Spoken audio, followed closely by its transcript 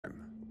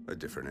A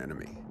different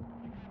enemy.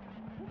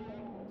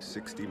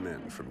 60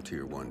 men from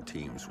Tier 1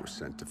 teams were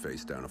sent to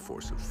face down a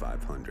force of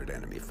 500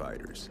 enemy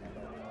fighters.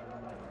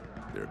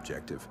 Their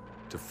objective?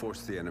 To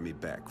force the enemy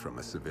back from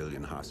a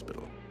civilian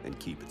hospital and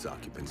keep its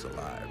occupants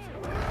alive.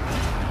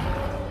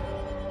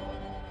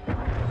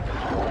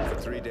 For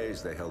 3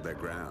 days, they held their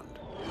ground.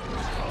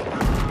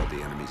 But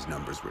the enemy's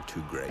numbers were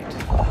too great.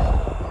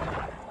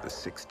 The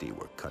 60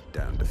 were cut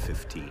down to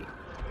 15.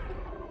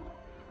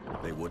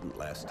 They wouldn't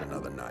last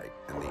another night,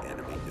 and the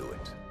enemy knew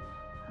it.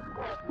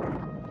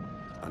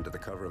 Under the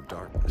cover of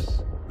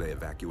darkness, they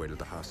evacuated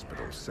the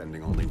hospital,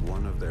 sending only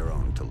one of their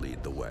own to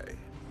lead the way.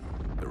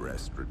 The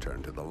rest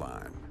returned to the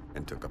line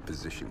and took up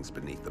positions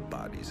beneath the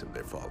bodies of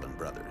their fallen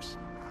brothers.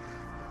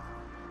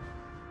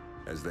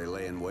 As they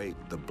lay in wait,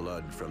 the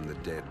blood from the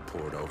dead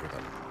poured over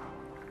them.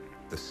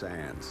 The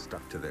sand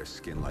stuck to their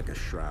skin like a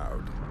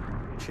shroud,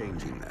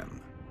 changing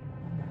them,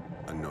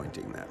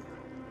 anointing them.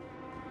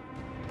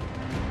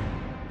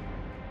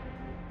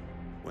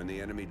 When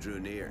the enemy drew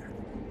near,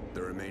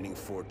 the remaining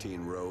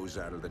 14 rose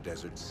out of the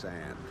desert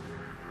sand.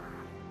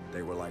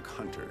 They were like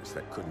hunters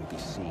that couldn't be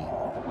seen,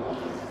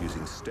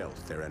 using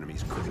stealth their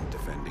enemies couldn't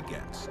defend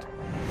against.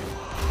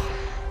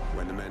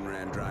 When the men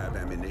ran dry of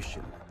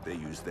ammunition, they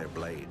used their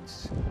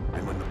blades.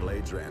 And when the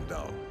blades ran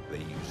dull, they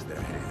used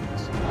their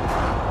hands.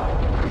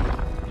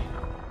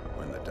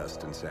 When the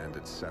dust and sand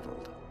had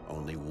settled,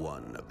 only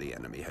one of the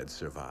enemy had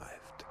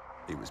survived.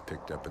 He was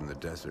picked up in the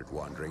desert,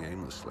 wandering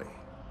aimlessly,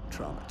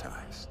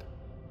 traumatized.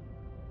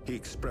 He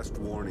expressed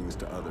warnings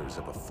to others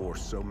of a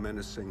force so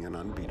menacing and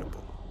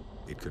unbeatable,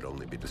 it could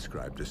only be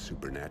described as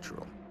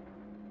supernatural.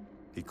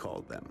 He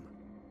called them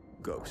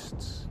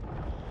ghosts.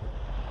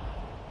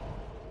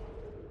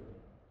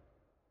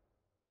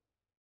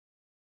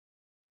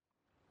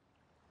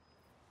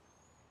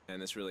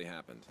 And this really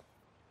happened.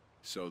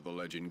 So the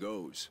legend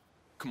goes.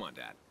 Come on,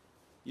 Dad.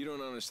 You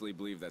don't honestly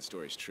believe that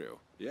story's true?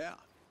 Yeah,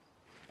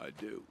 I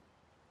do.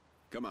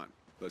 Come on,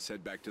 let's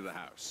head back to the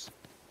house.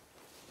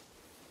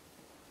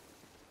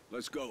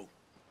 Let's go.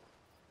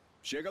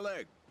 Shake a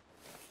leg.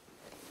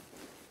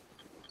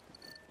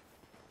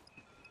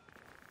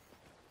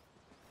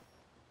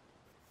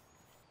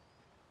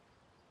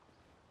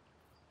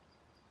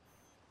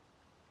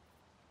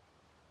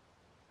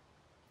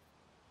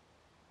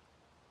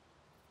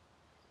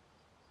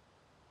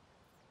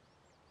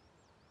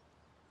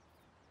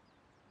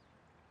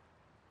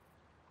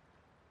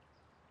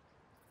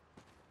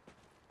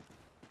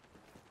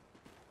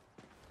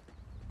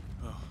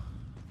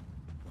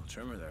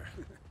 Trimmer there.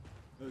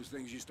 Those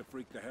things used to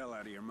freak the hell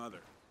out of your mother.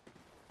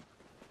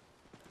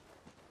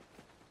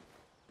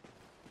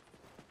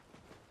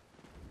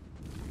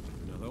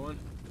 Another one?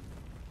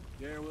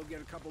 Yeah, we'll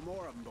get a couple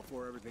more of them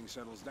before everything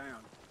settles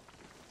down.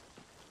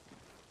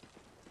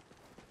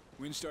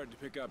 Wind's starting to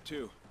pick up,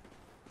 too.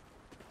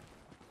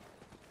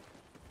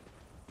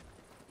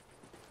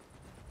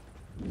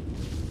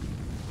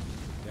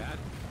 Dad?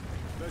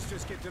 Let's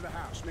just get to the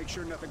house. Make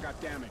sure nothing got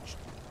damaged.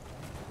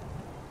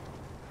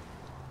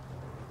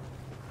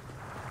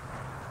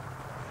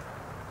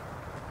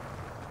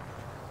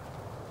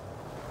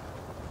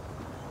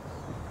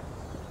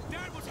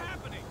 Dad, what's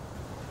happening?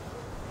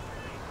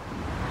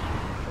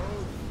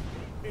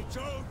 It's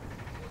Odin!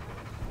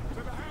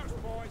 To the house,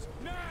 boys,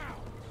 now!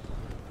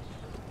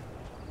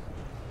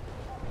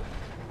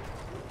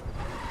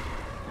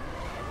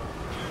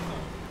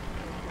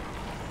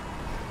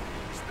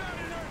 It's not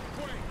an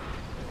earthquake!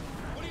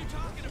 What are you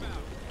talking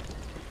about?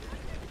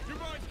 You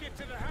boys get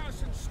to the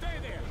house and stay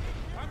there.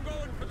 I'm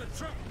going for the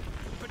truck.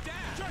 But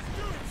Dad! Just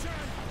do it,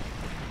 son!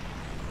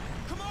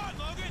 Come on,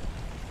 Logan!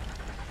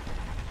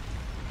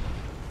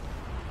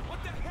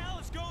 What the hell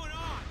is going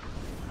on?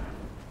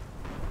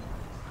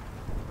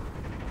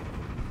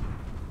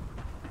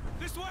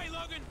 This way,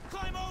 Logan!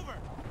 Climb over!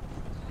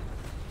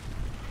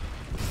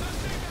 Stop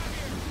staying out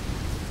here!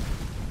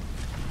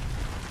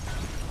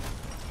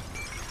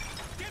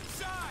 Get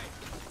inside!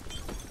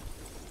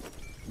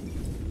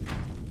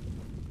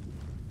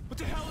 What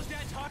the hell is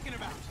Dad talking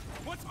about?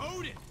 What's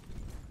Odin?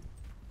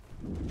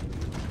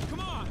 Come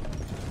on!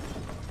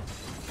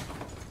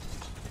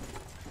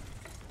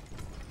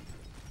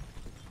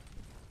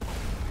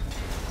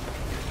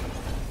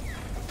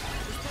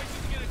 This place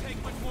isn't gonna take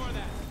much more of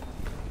that.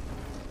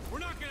 We're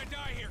not gonna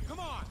die here. Come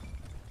on!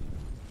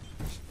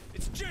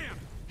 It's jammed!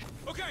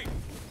 Okay,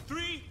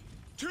 3,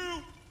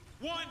 2,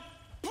 1,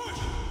 push!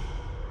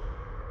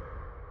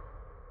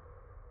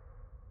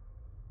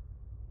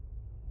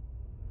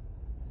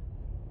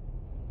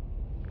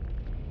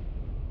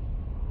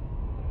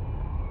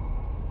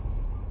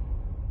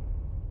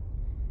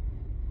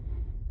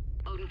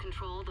 Odin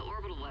Control, the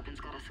orbital weapon's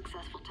got a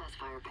successful test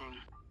fire ping.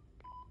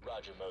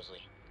 Roger,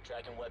 Mosley.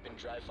 Tracking weapon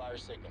dry fire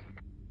signal.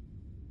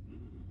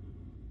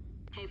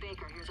 Hey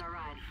Baker, here's our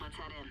ride. Let's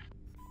head in.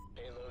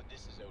 Payload,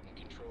 this is Odin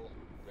Control.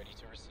 Ready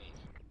to receive.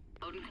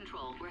 Odin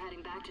Control, we're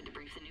heading back to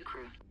debrief the new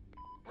crew.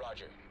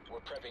 Roger. We're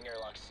prepping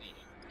airlock C.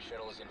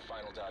 Shuttle is in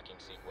final docking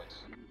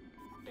sequence.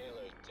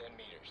 Payload, 10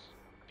 meters.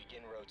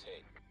 Begin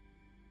rotate.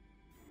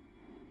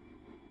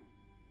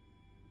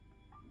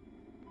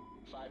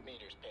 5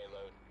 meters,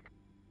 payload.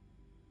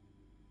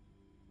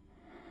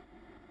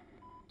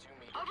 2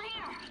 meters. Over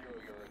here!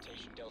 0 your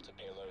rotation delta,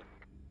 payload.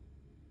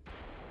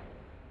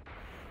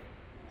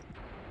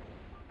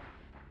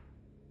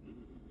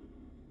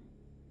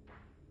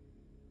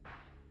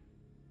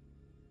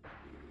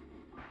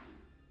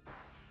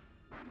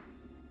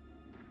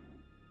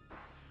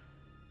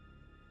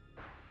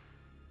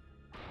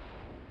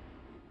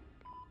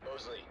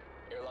 Mosley,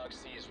 airlock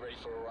C is ready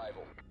for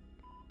arrival.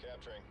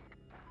 Capturing.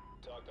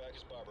 Talkback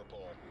is barber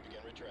pole.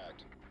 Begin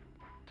retract.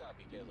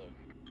 Copy, payload.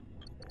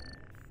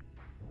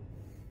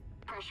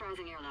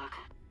 Pressurizing airlock.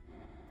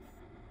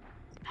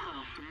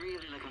 Oh, I'm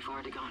really looking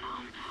forward to going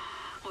home.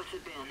 What's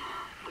it been?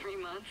 3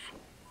 months?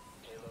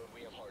 Payload,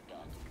 we have hard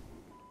dock.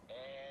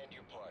 And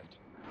you're parked.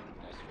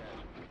 Nice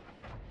strategy.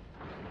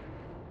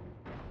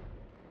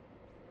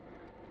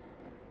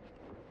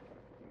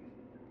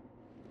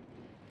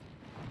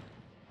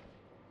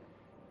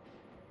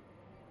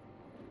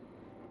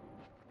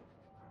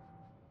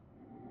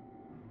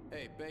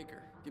 Hey,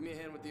 Baker, give me a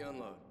hand with the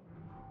unload.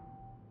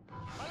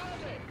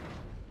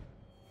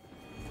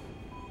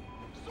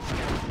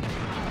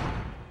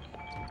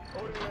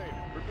 Odin Lane,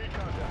 repeat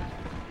contact.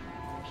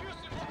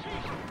 Houston,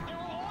 repeat! They were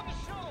on the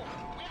shuttle!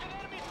 We have an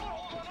enemy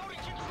foothold on Odin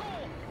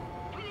Control!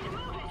 We need to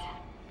move it!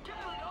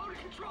 Down, Odin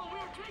Control, we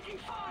are taking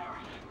fire!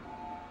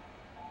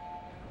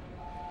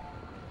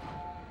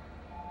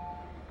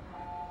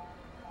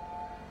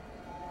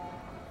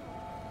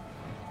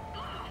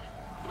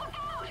 Look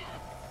out!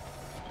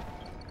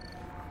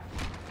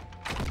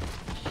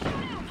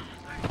 Shoot him!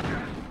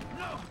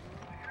 No!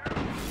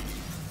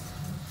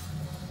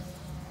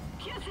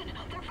 Houston,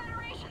 they're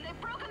Federation!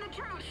 They've broken the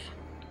truce!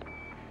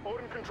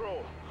 Odin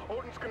Control,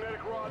 Odin's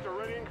kinetic rods are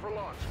readying for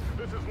launch.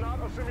 This is not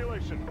a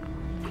simulation.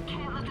 We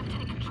can't let them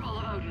take control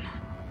of Odin.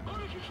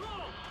 Odin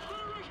Control!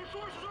 Federation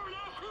forces are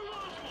now crew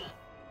launchable!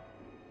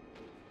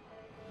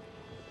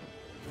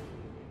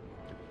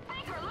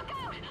 Baker, look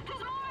out!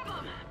 There's more of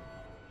them!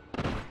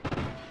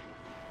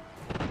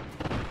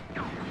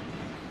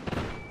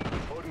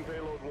 Odin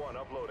Payload 1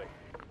 uploading.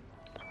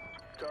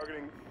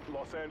 Targeting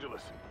Los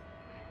Angeles.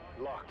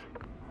 Locked.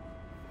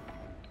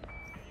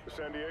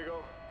 San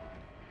Diego.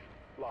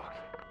 Locked.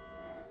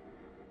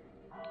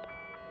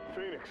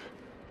 Phoenix.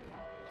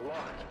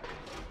 Locked.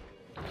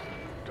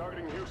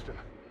 Targeting Houston.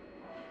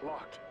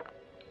 Locked.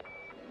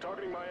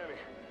 Targeting Miami.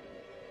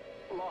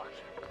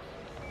 Locked.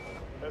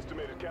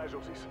 Estimated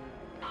casualties.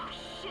 Oh,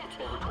 shit!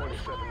 Over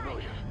 27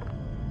 million.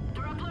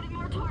 They're uploading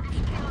more targets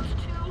to payloads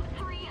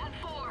 2, 3, and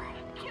 4.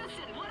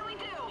 Houston, what do we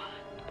do?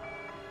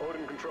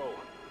 Odin Control,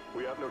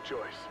 we have no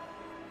choice.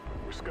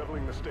 We're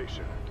scuttling the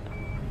station.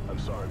 I'm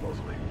sorry,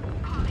 Mosley.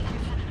 Copy,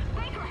 Houston.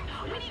 Baker,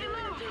 we need to Initiating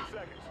in move! 10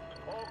 seconds.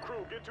 All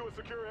crew, get to a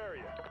secure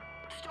area.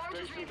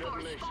 Storage is Station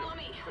reinforced. detonation. Follow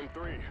me. In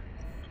 3,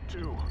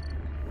 2,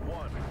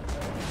 1.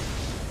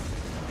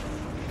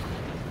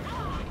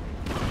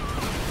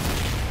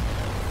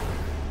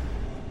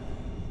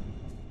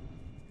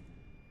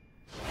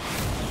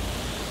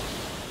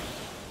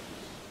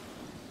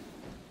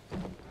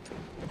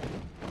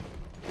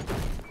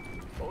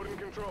 Odin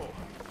Control.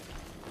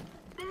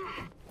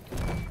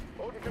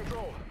 Odin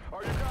Control,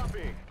 are you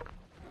copying?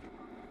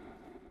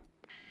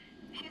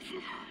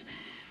 Houston,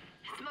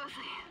 it's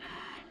Mosley.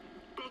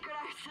 Baker and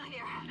I are still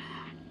here.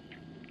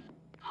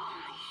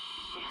 Holy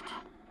shit.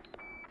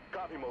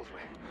 Copy,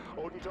 Mosley.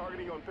 Odin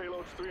targeting on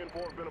payloads 3 and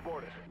 4 have been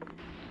aborted.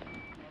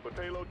 But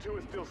payload 2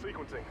 is still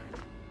sequencing.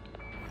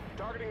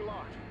 Targeting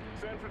locked.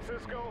 San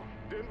Francisco,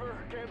 Denver,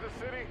 Kansas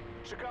City,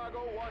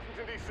 Chicago,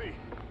 Washington, D.C.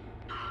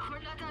 We're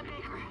not done,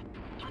 Baker.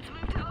 Let's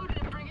move to Odin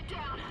and bring it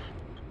down.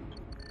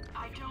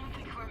 I don't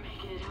think we're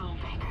making it home,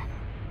 Baker.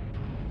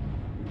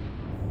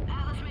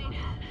 Atlas Main,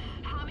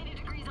 how many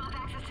degrees off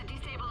axis to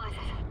destabilize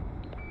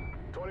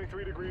it?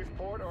 23 degrees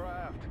port or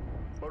aft.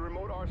 But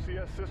remote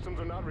RCS systems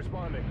are not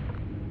responding.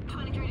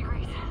 23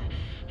 degrees.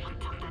 I'll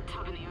dump that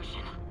tub in the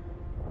ocean.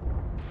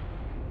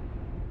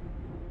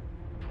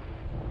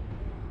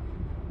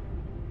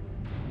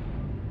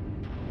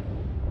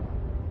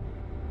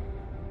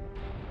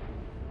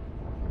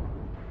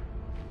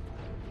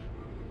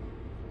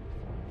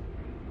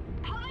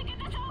 How do I get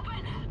this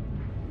open?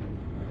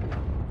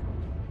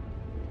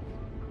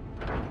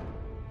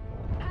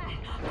 Hey,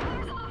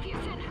 power's off,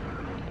 Houston.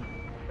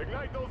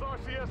 Ignite those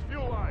RCS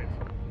fuel lines.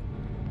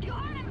 You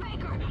heard him,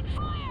 Baker.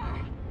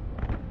 Fire!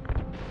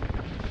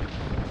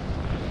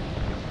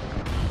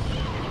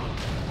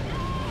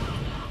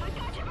 I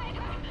got you,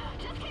 Baker.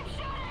 Just keep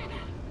shooting.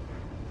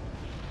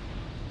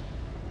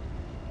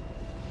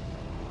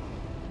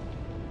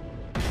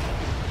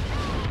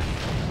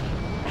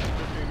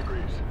 15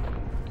 degrees.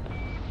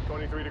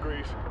 23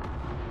 degrees.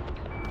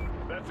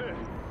 That's it.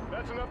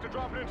 That's enough to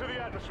drop it into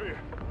the atmosphere.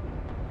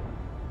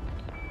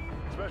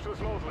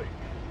 Specialist Mosley.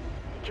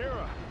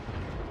 Kira.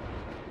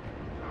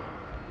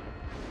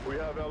 We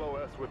have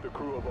LOS with the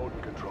crew of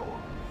Odin Control.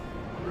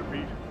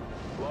 Repeat,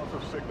 loss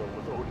of signal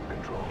with Odin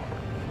Control.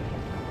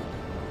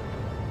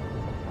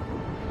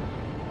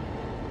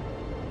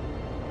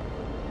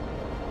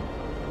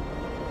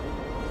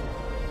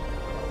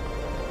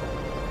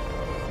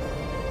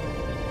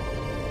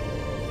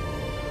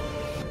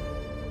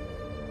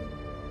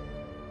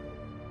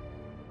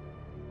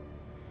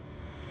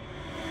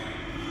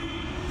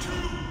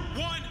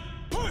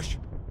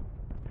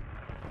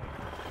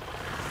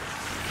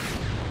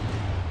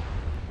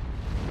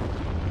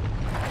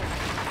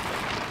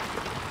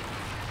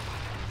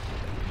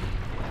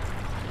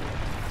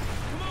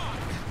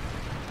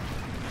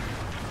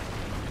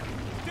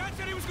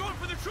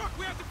 truck!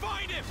 We have to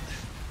find him!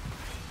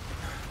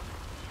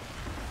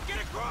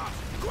 Get across!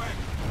 Quick!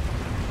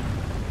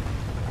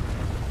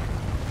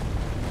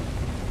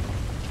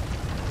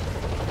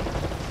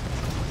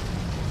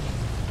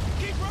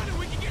 Keep running!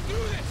 We can get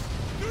through this!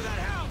 Through that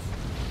house!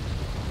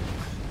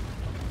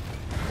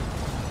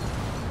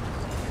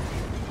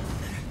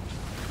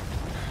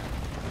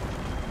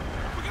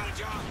 We gotta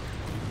jump!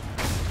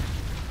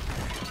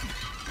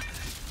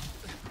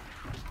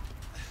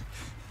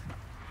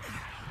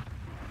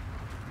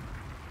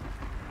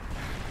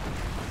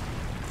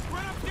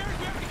 Run upstairs!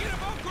 We have to get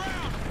above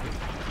ground!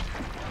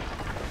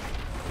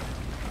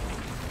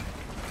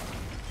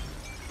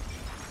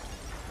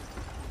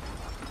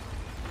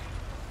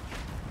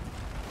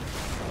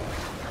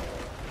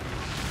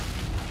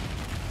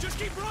 Just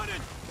keep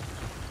running!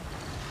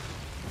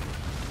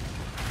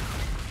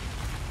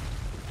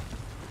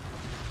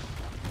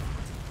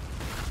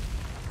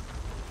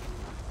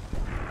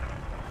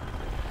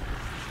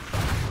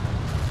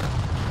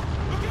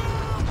 Look out!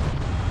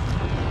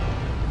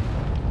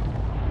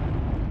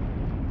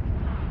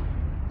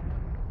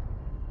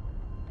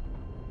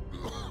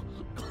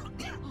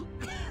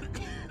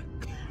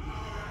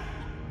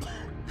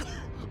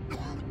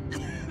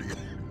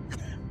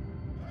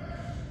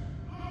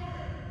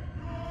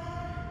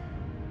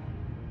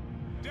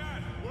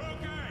 Dad, we're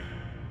okay!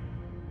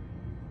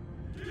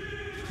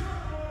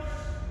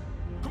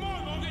 Come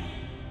on, Logan!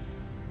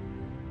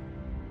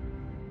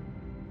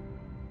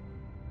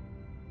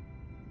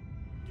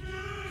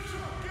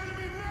 Get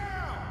me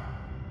now!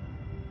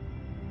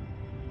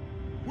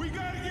 We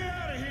gotta get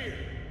out of here!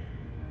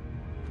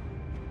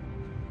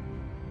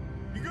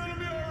 You're gonna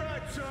be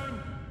alright,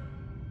 son!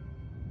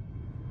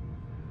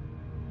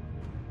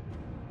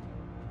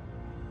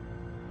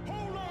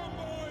 Hold on,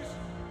 boys!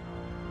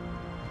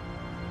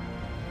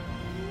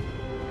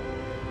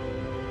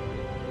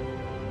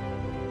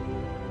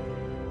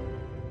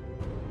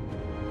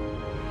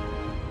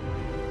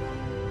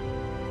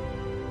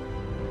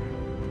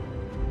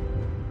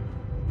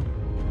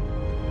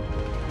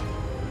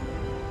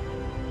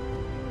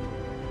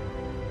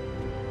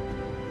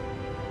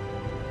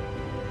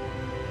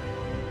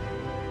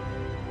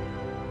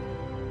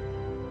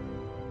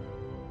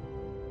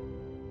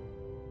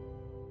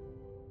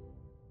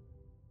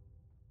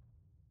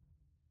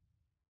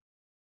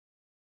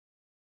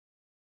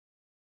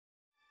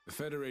 The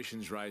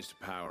Federation's rise to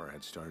power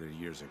had started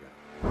years ago.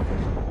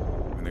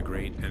 When the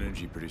great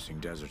energy-producing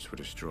deserts were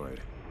destroyed,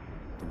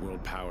 the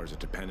world powers that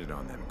depended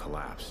on them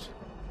collapsed,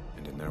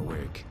 and in their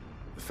wake,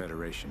 the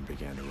Federation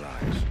began to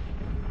rise.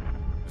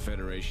 The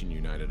Federation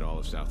united all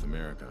of South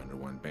America under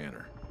one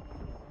banner,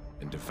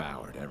 and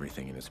devoured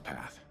everything in its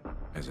path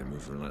as it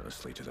moved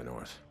relentlessly to the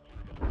north.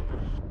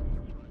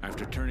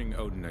 After turning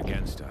Odin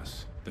against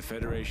us, the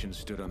Federation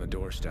stood on the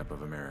doorstep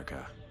of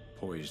America,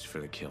 poised for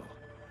the kill.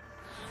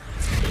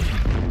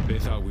 They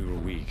thought we were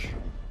weak,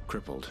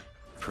 crippled,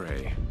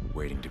 prey,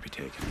 waiting to be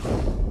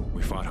taken.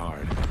 We fought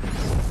hard.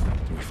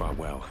 We fought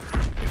well.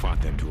 We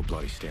fought them to a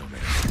bloody stalemate.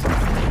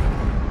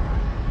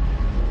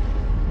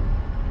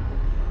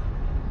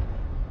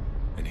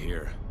 And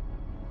here,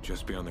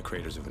 just beyond the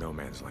craters of No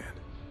Man's Land,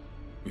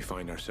 we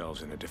find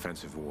ourselves in a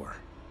defensive war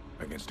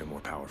against a more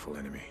powerful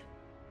enemy.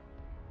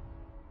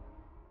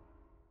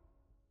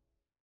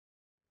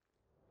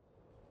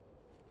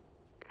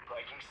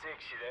 Viking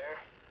 6, you there?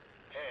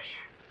 Hesh.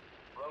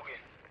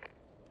 Logan.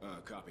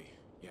 Copy.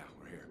 Yeah,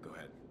 we're here. Go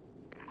ahead.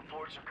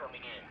 Reports are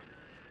coming in.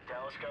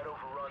 Dallas got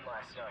overrun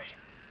last night.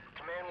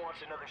 Command wants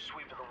another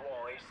sweep of the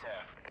wall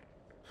ASAP.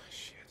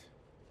 Shit.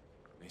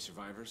 Any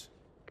survivors?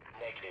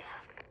 Negative.